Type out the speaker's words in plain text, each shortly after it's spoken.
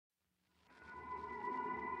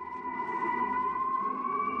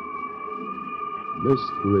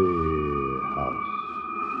Mystery House.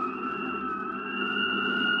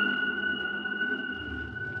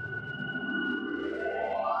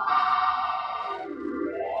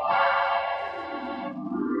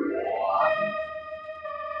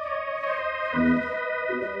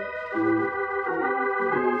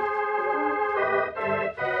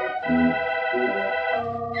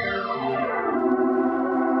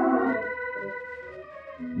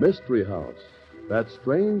 Mystery House, that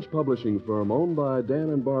strange publishing firm owned by Dan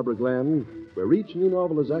and Barbara Glenn, where each new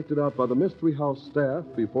novel is acted out by the Mystery House staff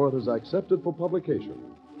before it is accepted for publication.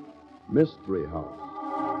 Mystery House.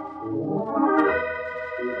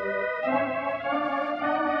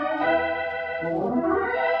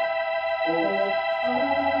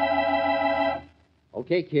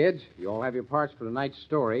 Okay, kids, you all have your parts for tonight's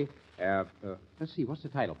story. Let's see, what's the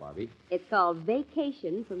title, Barbie? It's called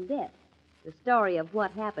Vacation from Death. The story of what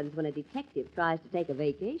happens when a detective tries to take a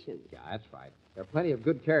vacation. Yeah, that's right. There are plenty of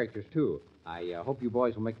good characters, too. I hope you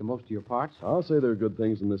boys will make the most of your parts. I'll say there are good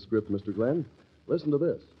things in this script, Mr. Glenn. Listen to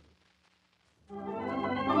this.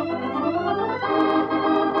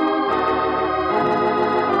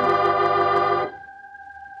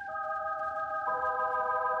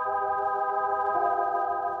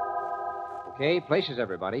 Okay, places,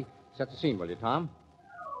 everybody. Set the scene, will you, Tom?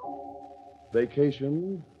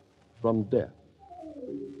 Vacation from Death.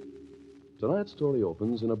 Tonight's story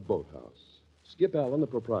opens in a boathouse. Skip Allen, the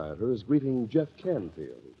proprietor, is greeting Jeff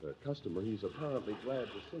Canfield, a customer he's apparently glad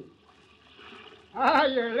to see. Ah,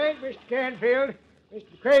 you're late, Mr. Canfield. Mr.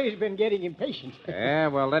 McCrae's been getting impatient. Yeah,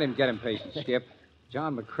 well, let him get impatient, Skip.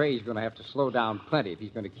 John McCrae's going to have to slow down plenty if he's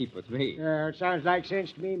going to keep with me. It sounds like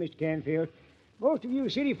sense to me, Mr. Canfield. Most of you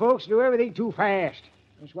city folks do everything too fast.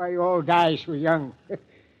 That's why you all die so young.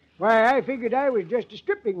 Why, I figured I was just a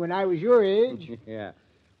stripling when I was your age. Yeah.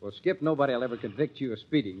 Well, Skip, nobody will ever convict you of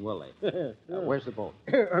speeding, will they? Where's the boat?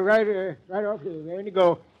 right off there. There you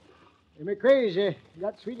go. McCrae's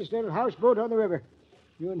got the sweetest little houseboat on the river.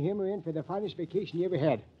 You and him are in for the finest vacation you ever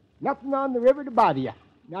had. Nothing on the river to bother you.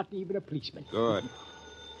 Not even a policeman. Good.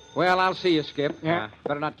 Well, I'll see you, Skip. Yeah.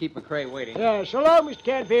 Better not keep McCrae waiting. Yeah, so long, Mr.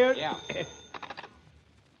 Canfield. Yeah.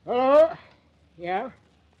 Hello? Yeah?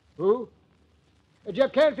 Who?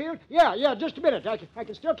 Jeff Canfield? Yeah, just a minute. I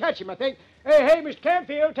can still catch him, I think. Hey, Mr.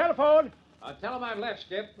 Canfield, telephone. Tell him I've left,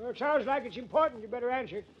 Skip. Well, it sounds like it's important. You better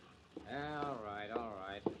answer. All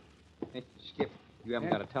right. Hey, Skip, you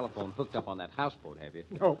haven't got a telephone hooked up on that houseboat, have you?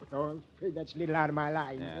 No, I'm afraid that's a little out of my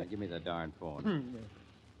line. Yeah, give me the darn phone.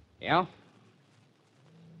 Yeah?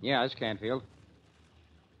 Yeah, it's Canfield.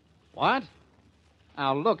 What?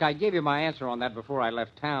 Now, look, I gave you my answer on that before I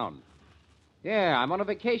left town. Yeah, I'm on a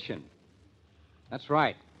vacation. That's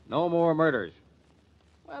right. No more murders.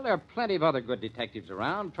 Well, there are plenty of other good detectives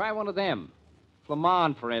around. Try one of them.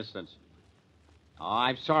 Flamand, for instance. Oh,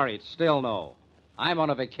 I'm sorry. It's still no. I'm on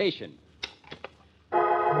a vacation.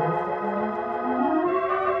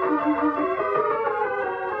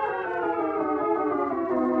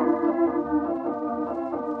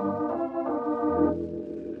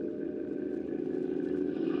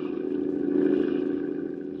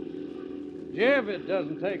 Jeff, it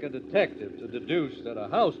doesn't take a detective to deduce that a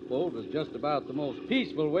houseboat is just about the most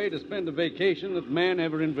peaceful way to spend a vacation that man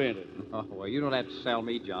ever invented. Oh, well, you don't have to sell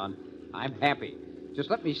me, John. I'm happy.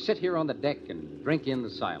 Just let me sit here on the deck and drink in the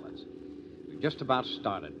silence. We've just about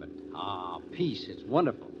started, but, peace. It's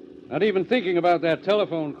wonderful. Not even thinking about that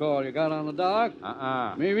telephone call you got on the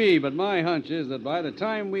dock? Maybe, but my hunch is that by the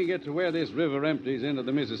time we get to where this river empties into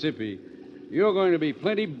the Mississippi, you're going to be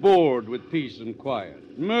plenty bored with peace and quiet.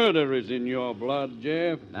 Murder is in your blood,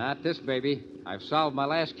 Jeff. Not this, baby. I've solved my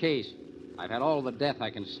last case. I've had all the death I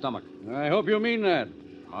can stomach. I hope you mean that.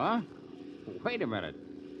 Huh? Wait a minute.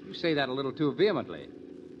 You say that a little too vehemently.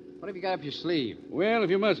 What have you got up your sleeve? Well, if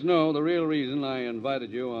you must know, the real reason I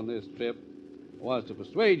invited you on this trip was to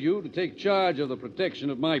persuade you to take charge of the protection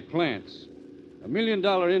of my plants. $1 million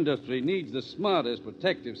industry needs the smartest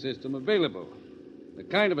protective system available. The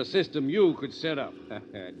kind of a system you could set up.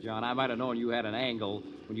 John, I might have known you had an angle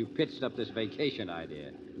when you pitched up this vacation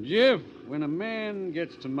idea. Jeff, when a man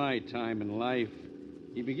gets to my time in life,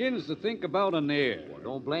 he begins to think about an heir. Well,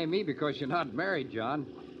 don't blame me because you're not married, John.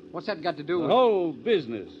 What's that got to do with... The whole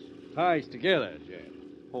business ties together, Jeff.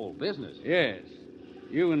 Whole business? Yes.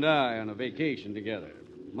 You and I on a vacation together.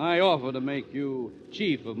 My offer to make you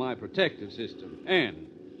chief of my protective system and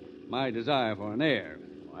my desire for an heir.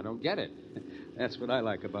 Well, I don't get it. That's what I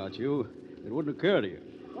like about you. It wouldn't occur to you.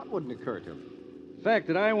 What wouldn't occur to me? The fact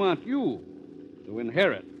that I want you to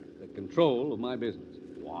inherit the control of my business.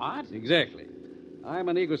 What? Exactly. I'm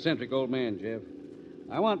an egocentric old man, Jeff.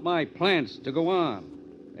 I want my plants to go on.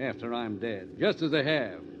 after I'm dead, just as they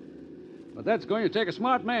have. But that's going to take a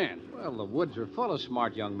smart man. Well, the woods are full of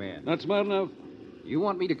smart young men. Not smart enough? You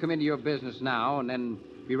want me to come into your business now and then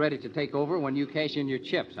be ready to take over when you cash in your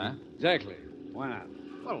chips, huh? Exactly. Why not?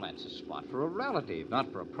 Well, that's a spot for a relative,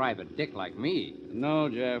 not for a private dick like me. No,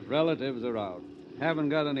 Jeff, relatives are out. Haven't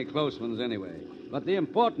got any close ones anyway. But the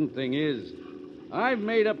important thing is, I've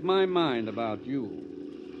made up my mind about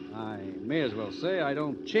you. I may as well say I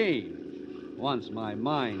don't change once my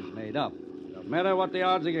mind's made up, no matter what the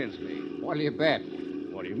odds against me. What'll you bet?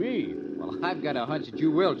 What do you mean? Well, I've got a hunch that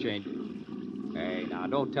you will change. Hey, now,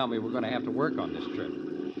 don't tell me we're going to have to work on this trip.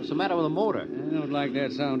 What's the matter with the motor? I don't like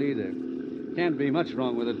that sound either. Can't be much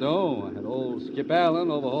wrong with it, though. I had old Skip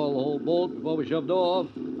Allen overhaul the whole boat before we shoved off.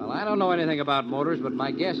 Well, I don't know anything about motors, but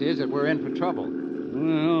my guess is that we're in for trouble.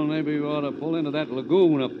 Well, maybe we ought to pull into that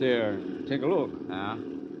lagoon up there and take a look.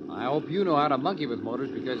 I hope you know how to monkey with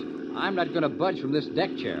motors, because I'm not going to budge from this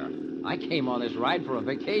deck chair. I came on this ride for a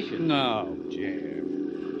vacation. No, Jeff.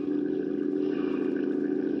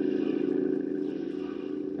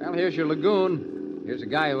 Well, here's your lagoon. Here's a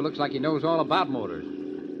guy who looks like he knows all about motors.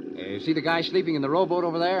 See the guy sleeping in the rowboat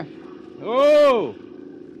over there? Oh!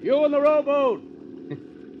 You in the rowboat!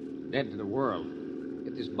 Dead to the world.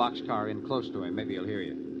 Get this boxcar in close to him. Maybe he'll hear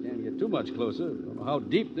you. Can't get too much closer. Don't know how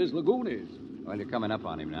deep this lagoon is. Well, you're coming up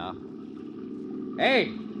on him now.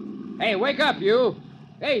 Hey! Hey, wake up, you!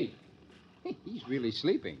 Hey! He's really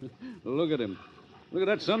sleeping. Look at him. Look at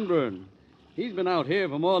that sunburn. He's been out here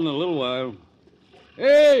for more than a little while.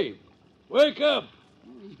 Hey! Wake up!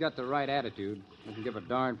 He's got the right attitude. Doesn't give a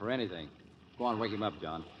darn for anything. Go on, wake him up,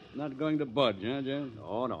 John. Not going to budge, huh, Jeff?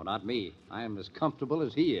 Oh, no, not me. I am as comfortable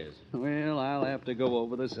as he is. Well, I'll have to go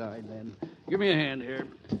over the side then. Give me a hand here.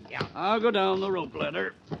 Yeah. I'll go down the rope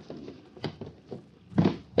ladder.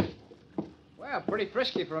 Well, pretty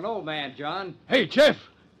frisky for an old man, John. Hey, Jeff!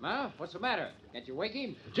 Huh? What's the matter? Can't you wake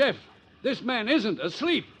him? Jeff, this man isn't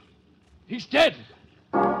asleep. He's dead.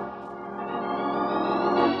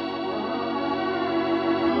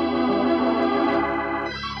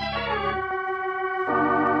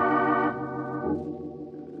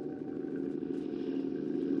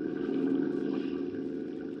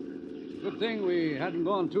 Good thing we hadn't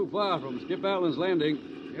gone too far from Skip Allen's landing.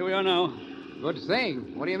 Here we are now. Good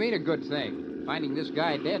thing? What do you mean a good thing? Finding this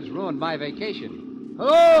guy dead's ruined my vacation.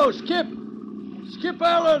 Hello, Skip! Skip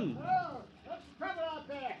Allen! Oh, what's the trouble out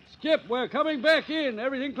there? Skip, we're coming back in.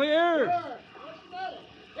 Everything clear? Sure. What's the matter?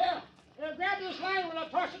 Here, grab this line when I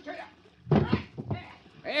toss it to you.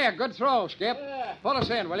 Hey, good throw, Skip. Yeah. Pull us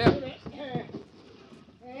in, will you?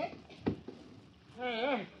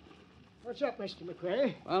 What's up, Mr.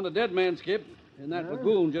 McRae? Found a dead man, Skip, in that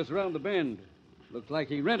lagoon just around the bend. Looks like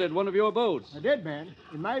he rented one of your boats. A dead man?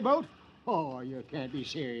 In my boat? Oh, you can't be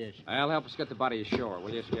serious. I'll help us get the body ashore,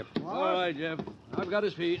 will you, Skip? All right, Jeff. I've got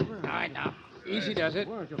his feet. All right, now. Easy does it.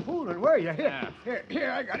 Weren't you fooling, were you? Yeah.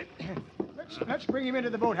 Here, I got it. Let's bring him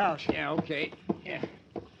into the boathouse. Yeah, okay. Yeah.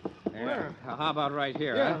 How about right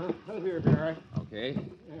here, Yeah, huh? right here, all right. Okay.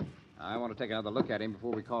 I want to take another look at him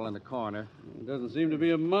before we call in the coroner. There doesn't seem to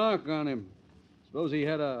be a mark on him. Suppose he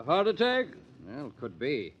had a heart attack? Well, could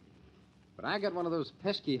be. But I got one of those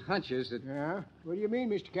pesky hunches that... Yeah? What do you mean,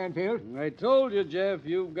 Mr. Canfield? I told you, Jeff,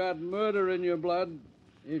 you've got murder in your blood.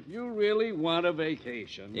 If you really want a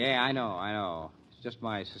vacation. Yeah, I know. It's just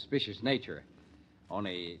my suspicious nature.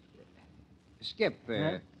 Only... Skip,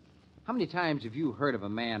 how many times have you heard of a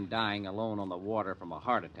man dying alone on the water from a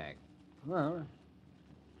heart attack? Well,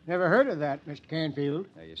 never heard of that, Mr. Canfield.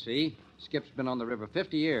 You see, Skip's been on the river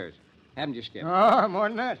 50 years. Haven't you, Skip? Oh, more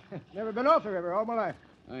than that. Never been off the river all my life.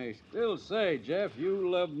 I still say, Jeff, you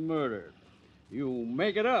love murder. You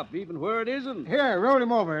make it up, even where it isn't. Here, roll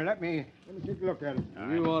him over. Let me take a look at him.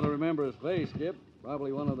 You ought to remember his face, Skip.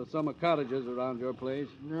 Probably one of the summer cottages around your place.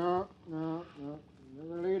 No.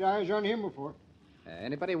 Never laid eyes on him before.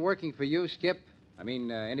 Anybody working for you, Skip? I mean,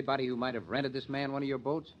 anybody who might have rented this man one of your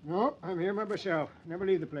boats? No, I'm here by myself. Never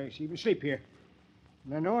leave the place, even sleep here.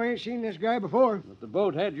 And I know I ain't seen this guy before. But the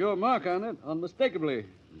boat had your mark on it, unmistakably.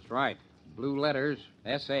 That's right. Blue letters,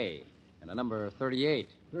 S.A., and a number 38.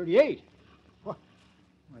 38? Well,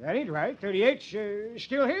 that ain't right. 38's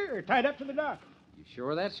still here, tied up to the dock. You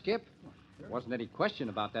sure of that, Skip? There wasn't any question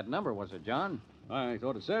about that number, was there, John? I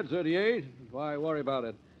thought it said 38. Why worry about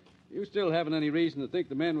it? You still haven't any reason to think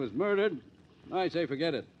the man was murdered. I say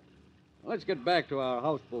forget it. Let's get back to our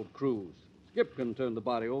houseboat cruise. Skip can turn the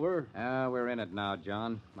body over. We're in it now,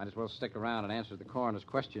 John. Might as well stick around and answer the coroner's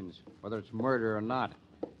questions, whether it's murder or not.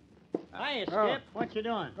 Hiya, Skip. Oh. What you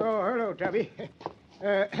doing? Oh, hello, Tubby.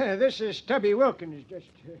 This is Tubby Wilkins, just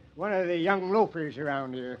one of the young loafers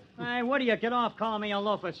around here. Hey, what do you get off calling me a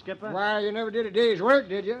loafer, Skipper? Why, you never did a day's work,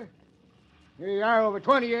 did you? Here you are, over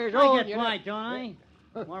 20 years old. I and get you by, don't I?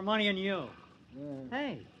 More money than you.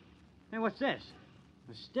 Yeah. Hey, what's this?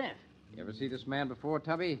 A stiff. You ever see this man before,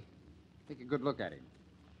 Tubby? Take a good look at him.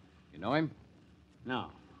 You know him? No.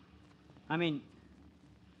 I mean,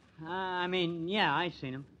 yeah, I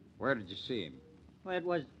seen him. Where did you see him?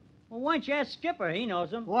 Well, why don't you ask Skipper? He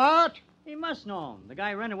knows him. What? He must know him. The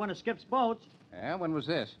guy rented one of Skip's boats. Yeah, when was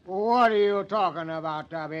this? What are you talking about,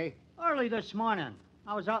 Tubby? Early this morning.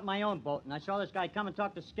 I was out in my own boat, and I saw this guy come and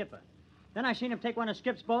talk to Skipper. Then I seen him take one of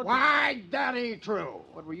Skip's boats. Why, that ain't true.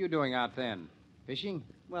 What were you doing out then? Fishing?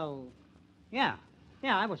 Well, yeah.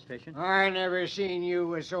 Yeah, I was fishing. I never seen you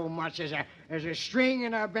with so much as a string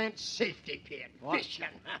in a bent safety pin. What? Fishing.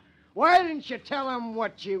 Why didn't you tell him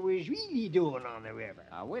what you was really doing on the river?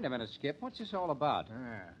 Now, wait a minute, Skip. What's this all about?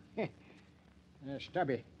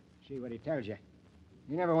 Stubby. See what he tells you.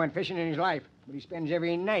 He never went fishing in his life, but he spends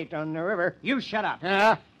every night on the river. You shut up.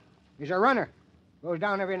 He's a runner. Goes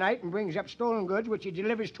down every night and brings up stolen goods, which he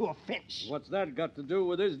delivers to a fence. What's that got to do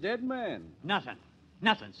with this dead man? Nothing,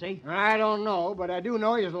 see? I don't know, but I do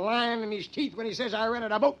know he's lying in his teeth when he says I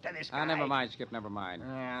rented a boat to this guy. Never mind, Skip, never mind.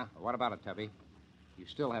 Yeah. What about it, Tubby? You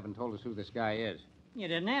still haven't told us who this guy is. You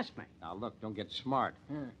didn't ask me. Now, look, don't get smart.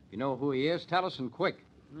 Hmm. If you know who he is, tell us and quick.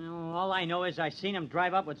 Well, all I know is I seen him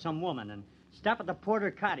drive up with some woman and stop at the Porter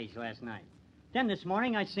Cottage last night. Then this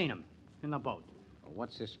morning I seen him in the boat. Well,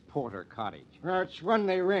 what's this Porter Cottage? It's one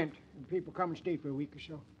they rent, and people come and stay for a week or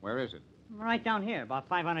so. Where is it? Right down here, about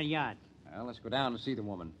 500 yards. Well, let's go down and see the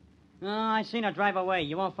woman. I seen her drive away.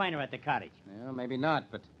 You won't find her at the cottage. Well, maybe not,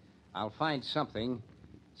 but I'll find something.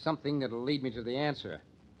 Something that'll lead me to the answer.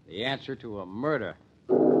 The answer to a murder.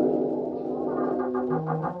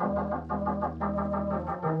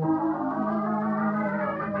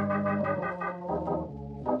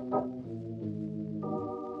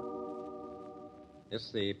 This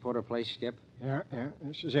the Porter place, Skip? Yeah,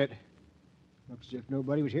 this is it. Looks as if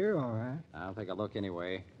nobody was here, all right. I'll take a look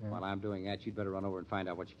anyway. Yeah. While I'm doing that, you'd better run over and find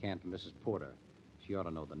out what you can from Mrs. Porter. She ought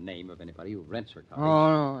to know the name of anybody who rents her cottage. Oh,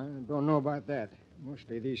 no, I don't know about that.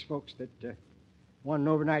 Mostly these folks that want an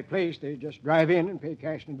overnight place, they just drive in and pay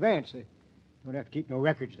cash in advance. They don't have to keep no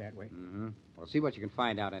records that way. Mm-hmm. Well, see what you can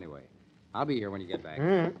find out anyway. I'll be here when you get back.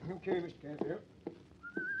 Okay, Mr. Canfield.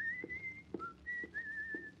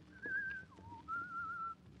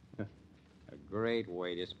 A great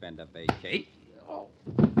way to spend a vacation.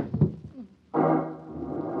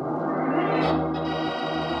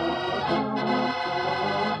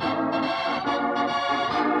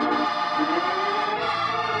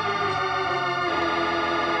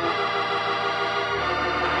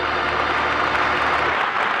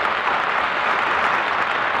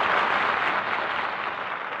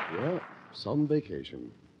 Yeah, some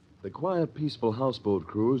vacation. The quiet, peaceful houseboat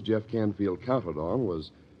cruise Jeff Canfield counted on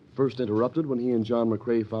was first interrupted when he and John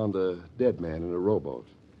McCrae found a dead man in a rowboat.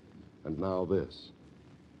 And now this.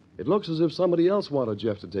 It looks as if somebody else wanted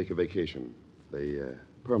Jeff to take a vacation, the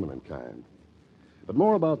permanent kind. But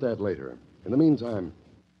more about that later. In the meantime...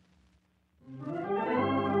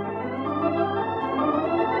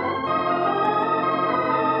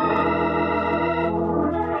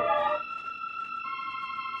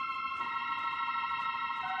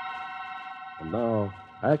 And now,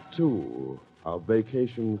 Act Two of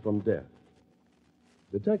Vacation from Death.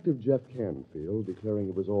 Detective Jeff Canfield, declaring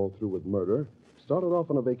it was all through with murder, started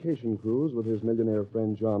off on a vacation cruise with his millionaire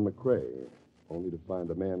friend John McCrae, only to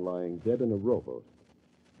find a man lying dead in a rowboat.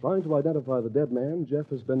 Trying to identify the dead man, Jeff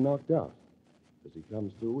has been knocked out. As he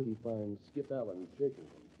comes to, he finds Skip Allen shaking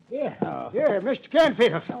him. Here, Mr.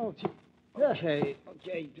 Canfield. Okay.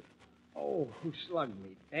 Oh, who slugged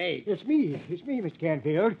me? Hey. It's me, Mr.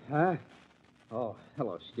 Canfield. Huh? Oh,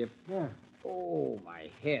 hello, Skip. Yeah. Oh, my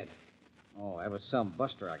head. Oh, that was some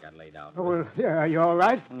buster I got laid out. Oh, well, yeah, are you all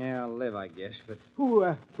right? Yeah, I'll live, I guess, but Who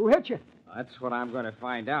hit you? that's what I'm going to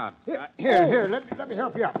find out. Here, let me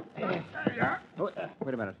help you up.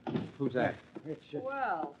 Wait a minute. Who's that? It's,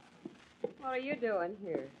 Well, what are you doing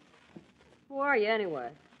here? Who are you, anyway?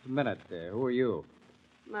 Just a minute. Who are you?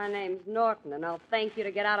 My name's Norton, and I'll thank you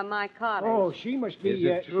to get out of my cottage. Oh, she must be... Is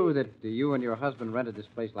it true that you and your husband rented this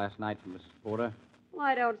place last night from Mrs. Porter? Well,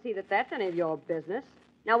 I don't see that that's any of your business.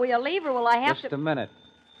 Now, will you leave, or will I have Just to... a minute.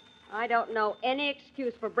 I don't know any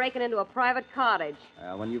excuse for breaking into a private cottage.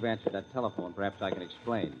 When you've answered that telephone, perhaps I can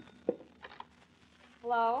explain.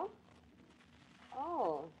 Hello?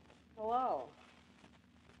 Oh, hello.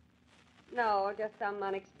 No, just some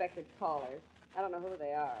unexpected callers. I don't know who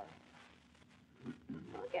they are.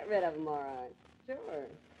 I'll get rid of them, all right. Sure.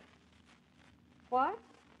 What?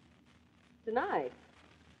 Tonight?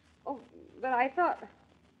 Oh, but I thought...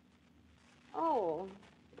 Oh,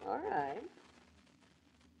 all right.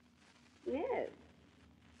 Yes.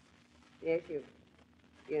 Yes,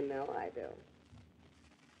 you know I do.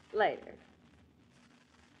 Later.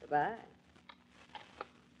 Goodbye.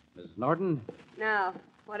 Mrs. Norton, Now,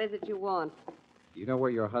 what is it you want? do you know where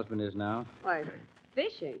your husband is now? Why,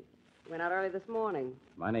 fishing. Went out early this morning.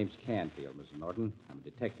 My name's Canfield, Mrs. Norton. I'm a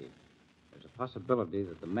detective. There's a possibility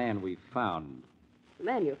that the man we found... The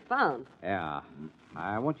man you found. Yeah.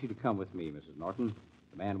 I want you to come with me, Mrs. Norton.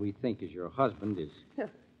 The man we think is your husband is...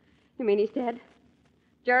 You mean he's dead?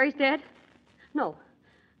 Jerry's dead? No.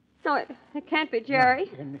 No, it can't be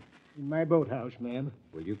Jerry. In my boathouse, ma'am.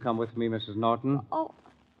 Will you come with me, Mrs. Norton? Oh.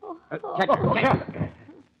 Catch her.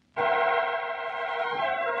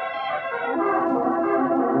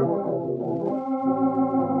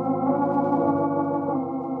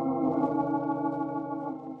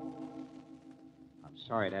 I'm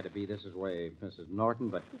sorry it had to be this way, Mrs. Norton,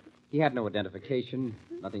 but he had no identification,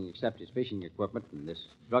 nothing except his fishing equipment and this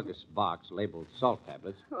druggist's box labeled salt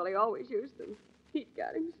tablets. Well, he always used them. He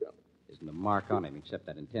got him so. Isn't a mark on him except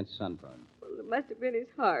that intense sunburn. Well, it must have been his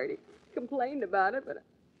heart. He complained about it, but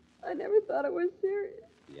I never thought it was serious.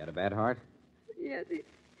 He had a bad heart? Yes,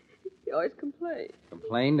 he always complained.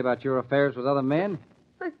 Complained about your affairs with other men?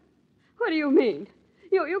 What do you mean?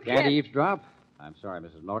 You Can't can't... eavesdrop? I'm sorry,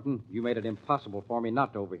 Mrs. Norton. You made it impossible for me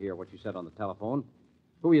not to overhear what you said on the telephone.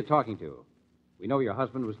 Who were you talking to? We know your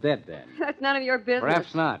husband was dead then. That's none of your business.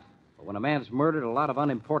 Perhaps not. But when a man's murdered, a lot of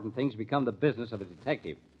unimportant things become the business of a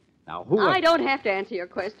detective. Now, who... I don't have to answer your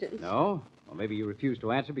questions. No? Well, maybe you refuse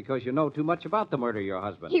to answer because you know too much about the murder of your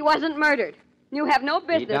husband. He wasn't murdered. You have no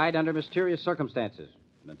business. He died under mysterious circumstances.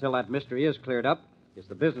 And until that mystery is cleared up, it's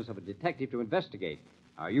the business of a detective to investigate.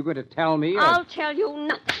 Are you going to tell me? Or... I'll tell you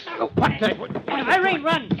nothing. Irene,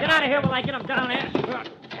 run! Get out of here while I get him down there.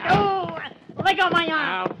 Oh, let go of my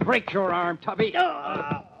arm. I'll break your arm, Tubby.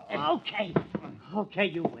 Okay. Okay,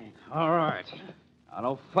 you win. All right. Now,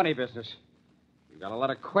 no funny business. You've got a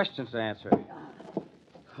lot of questions to answer.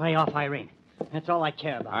 Lay off, Irene. That's all I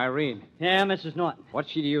care about. Irene. Yeah, Mrs. Norton.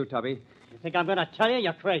 What's she to you, Tubby? You think I'm going to tell you?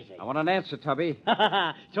 You're crazy. I want an answer, Tubby.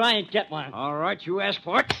 Try and get one. All right, you asked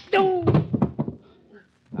for it.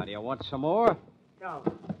 Now, do you want some more? No.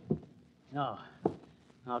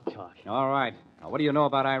 I'll talk. All right. Now, what do you know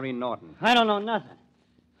about Irene Norton? I don't know nothing.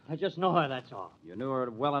 I just know her, that's all. You knew her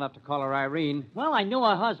well enough to call her Irene. Well, I knew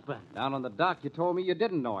her husband. Down on the dock, you told me you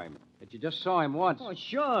didn't know him, that you just saw him once. Oh,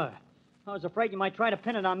 sure. I was afraid you might try to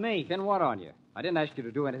pin it on me. Pin what on you? I didn't ask you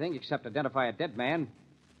to do anything except identify a dead man.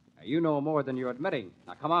 Now, you know more than you're admitting.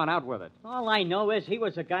 Now, come on, out with it. All I know is he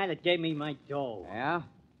was the guy that gave me my dough. Yeah?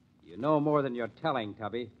 You know more than you're telling,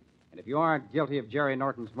 Tubby. And if you aren't guilty of Jerry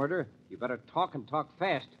Norton's murder, you better talk and talk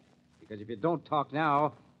fast. Because if you don't talk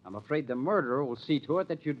now, I'm afraid the murderer will see to it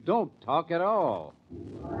that you don't talk at all.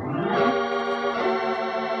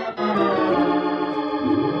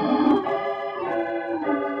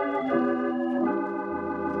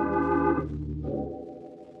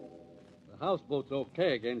 The houseboat's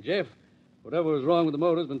okay again, Jeff. Whatever was wrong with the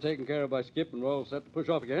motor's been taken care of by Skip, and we're all set to push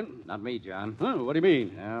off again. Not me, John. Huh? What do you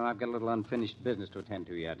mean? No, I've got a little unfinished business to attend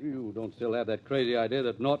to yet. You don't still have that crazy idea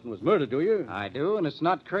that Norton was murdered, do you? I do, and it's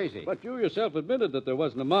not crazy. But you yourself admitted that there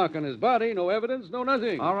wasn't a mark on his body, no evidence, no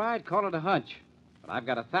nothing. All right, call it a hunch. But I've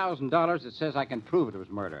got $1,000 that says I can prove it was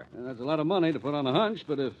murder. And that's a lot of money to put on a hunch,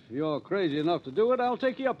 but if you're crazy enough to do it, I'll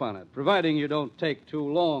take you up on it, providing you don't take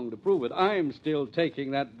too long to prove it. I'm still taking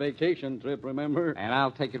that vacation trip, remember? And I'll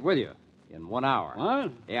take it with you in 1 hour.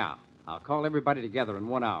 What? Yeah. I'll call everybody together in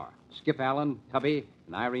 1 hour. Skip Allen, Tubby,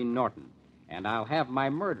 and Irene Norton. And I'll have my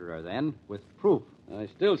murderer then with proof. I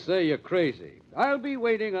still say you're crazy. I'll be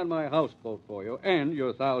waiting on my houseboat for you and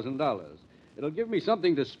your $1,000. It'll give me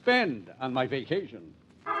something to spend on my vacation.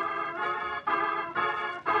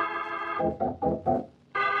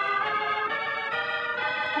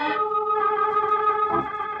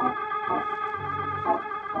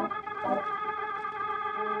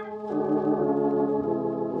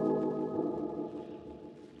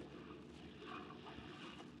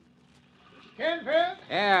 Canfield?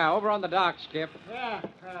 Yeah, over on the dock, Skip. Yeah.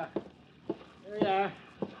 Here we are.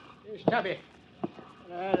 Here's Tubby.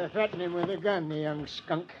 I had to threaten him with a gun, the young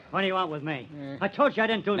skunk. What do you want with me? Yeah. I told you I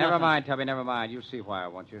didn't do nothing. Never mind, Tubby, never mind. You see why I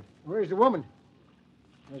want you. Where's the woman?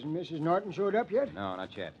 Hasn't Mrs. Norton showed up yet? No,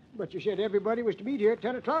 not yet. But you said everybody was to meet here at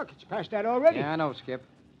 10 o'clock. It's past that already. Yeah, I know, Skip.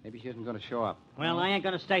 Maybe she isn't going to show up. Well, I ain't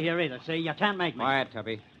going to stay here either, see? You can't make me. Quiet,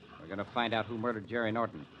 Tubby. We're going to find out who murdered Jerry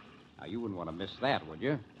Norton. Now, you wouldn't want to miss that, would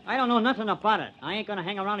you? I don't know nothing about it. I ain't gonna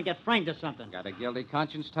hang around and get framed or something. Got a guilty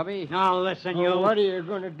conscience, Tubby? Now, listen, you. What are you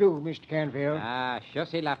going to do, Mr. Canfield? Ah,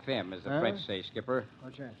 chassez la femme, as the French say, Skipper.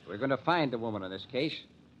 What's that? We're going to find the woman in this case.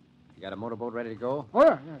 You got a motorboat ready to go? Oh,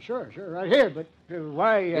 yeah, sure, right here. But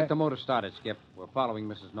why... Get the motor started, Skip. We're following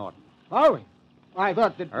Mrs. Norton. Following? I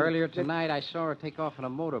thought that... Earlier tonight, I saw her take off in a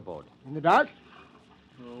motorboat. In the dark?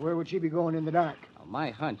 Well, where would she be going in the dark? Well, my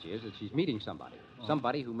hunch is that she's meeting somebody.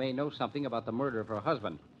 Somebody who may know something about the murder of her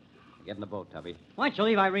husband. Get in the boat, Tubby. Why don't you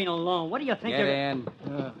leave Irene alone? What do you think Get you're... in.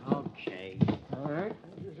 Okay. All right.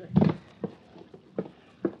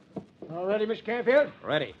 All ready, Mr. Canfield?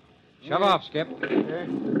 Ready. Shove off, Skip. Okay.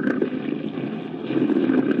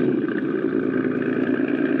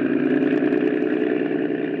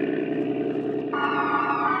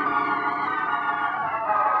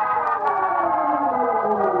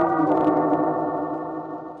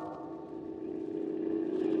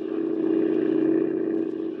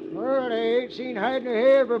 Seen hiding her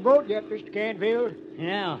hair of her boat yet, Mr. Canfield.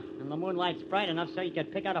 Yeah, and the moonlight's bright enough so you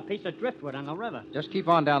could pick out a piece of driftwood on the river. Just keep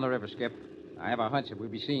on down the river, Skip. I have a hunch that we'll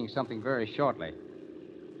be seeing something very shortly.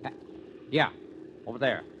 Yeah, over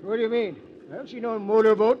there. What do you mean? I don't see no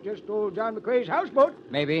motorboat, just old John McCrae's houseboat.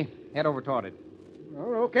 Maybe. Head over toward it.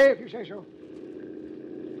 Oh, okay, if you say so.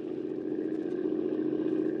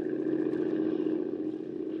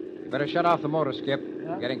 You better shut off the motor, Skip.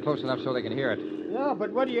 Yeah? Getting close enough so they can hear it. Yeah,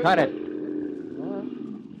 but what do you... Cut it.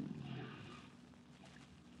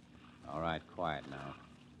 All right, quiet now.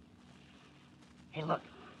 Hey, look.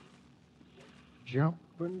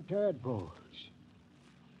 Jumping tadpoles.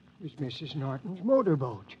 It's Mrs. Norton's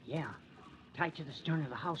motorboat. Yeah, tied to the stern of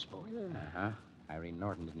the houseboat. Uh-huh. Irene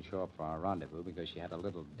Norton didn't show up for our rendezvous because she had a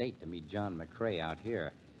little date to meet John McCrae out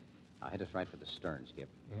here. I'll head us right for the stern, Skip.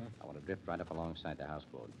 Yeah? I want to drift right up alongside the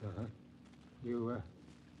houseboat. Uh-huh. You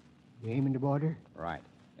aiming to board her? Right.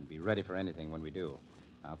 And be ready for anything when we do.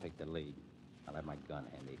 I'll take the lead. I'll have my gun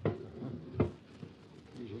handy.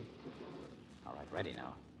 Easy. All right, ready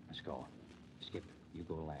now. Let's go. Skip, you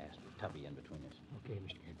go last. With Tubby in between us. Okay,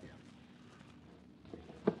 Mr. Canfield.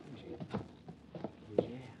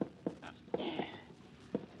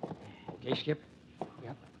 Okay, Skip?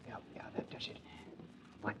 Yeah, that does it.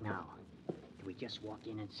 What now? Do we just walk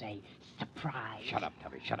in and say, surprise? Shut up,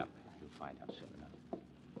 Tubby. Shut up. You'll find out soon enough.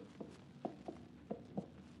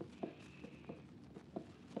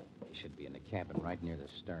 They should be in the cabin right near the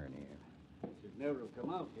stern here. Should never have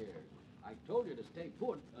come out here. I told you to stay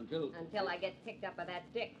put until... Until I get picked up by that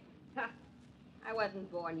Dick. Ha! I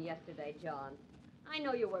wasn't born yesterday, John. I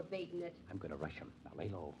know you were baiting it. I'm going to rush him. Now, lay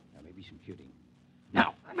low. There may be some shooting.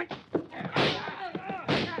 Now.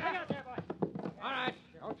 All right.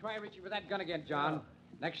 Don't try reaching for that gun again, John.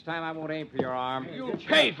 Next time I won't aim for your arm. You'll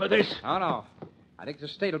pay for this. Oh, no. I think the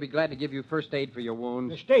state will be glad to give you first aid for your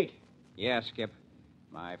wounds. The state. Yeah, Skip.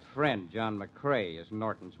 My friend, John McCrae, is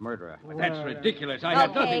Norton's murderer. But that's ridiculous. I had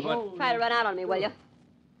Okay, nothing but... try to run out on me, will you?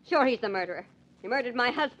 Sure, he's the murderer. He murdered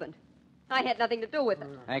my husband. I had nothing to do with it.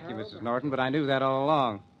 Thank you, Mrs. Norton, but I knew that all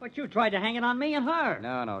along. But you tried to hang it on me and her.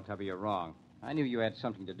 No, Tubby, you're wrong. I knew you had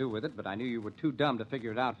something to do with it, but I knew you were too dumb to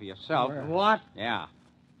figure it out for yourself. What? Yeah.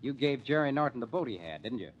 You gave Jerry Norton the boat he had,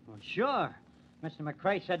 didn't you? Well, sure. Mr.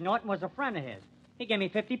 McCrae said Norton was a friend of his. He gave me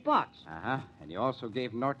 $50. Uh-huh. And you also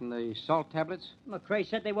gave Norton the salt tablets? McCrae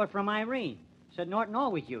said they were from Irene. Said Norton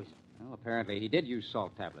always used them. Well, apparently he did use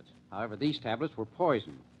salt tablets. However, these tablets were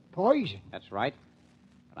poison. Poison? That's right.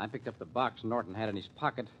 When I picked up the box Norton had in his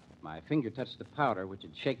pocket, my finger touched the powder which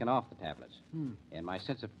had shaken off the tablets. And my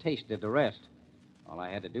sense of taste did the rest. All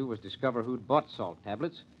I had to do was discover who'd bought salt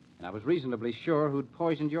tablets, and I was reasonably sure who'd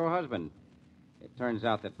poisoned your husband. It turns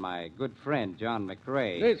out that my good friend, John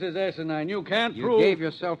McCrae... This is asinine. You can't You prove... gave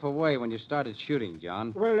yourself away when you started shooting,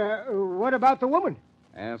 John. Well, what about the woman?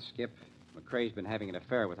 Well, Skip, McCrae's been having an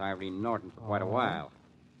affair with Irene Norton for quite a while.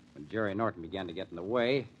 When Jerry Norton began to get in the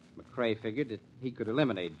way, McCrae figured that he could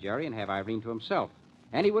eliminate Jerry and have Irene to himself.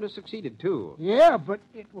 And he would have succeeded, too. Yeah, but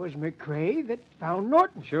it was McCrae that found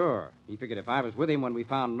Norton. Sure. He figured if I was with him when we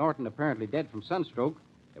found Norton apparently dead from sunstroke,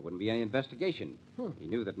 there wouldn't be any investigation. He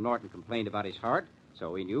knew that Norton complained about his heart,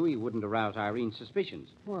 so he knew he wouldn't arouse Irene's suspicions.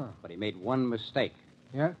 Wow. But he made one mistake.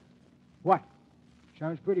 Yeah? What?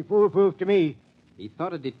 Sounds pretty foolproof to me. He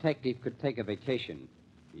thought a detective could take a vacation.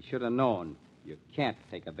 He should have known you can't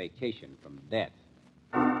take a vacation from death.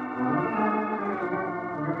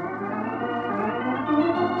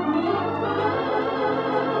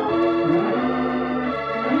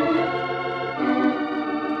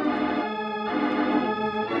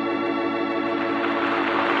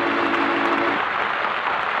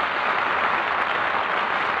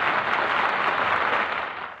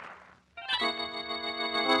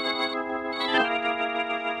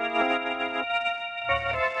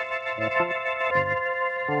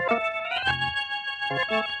 Thank you.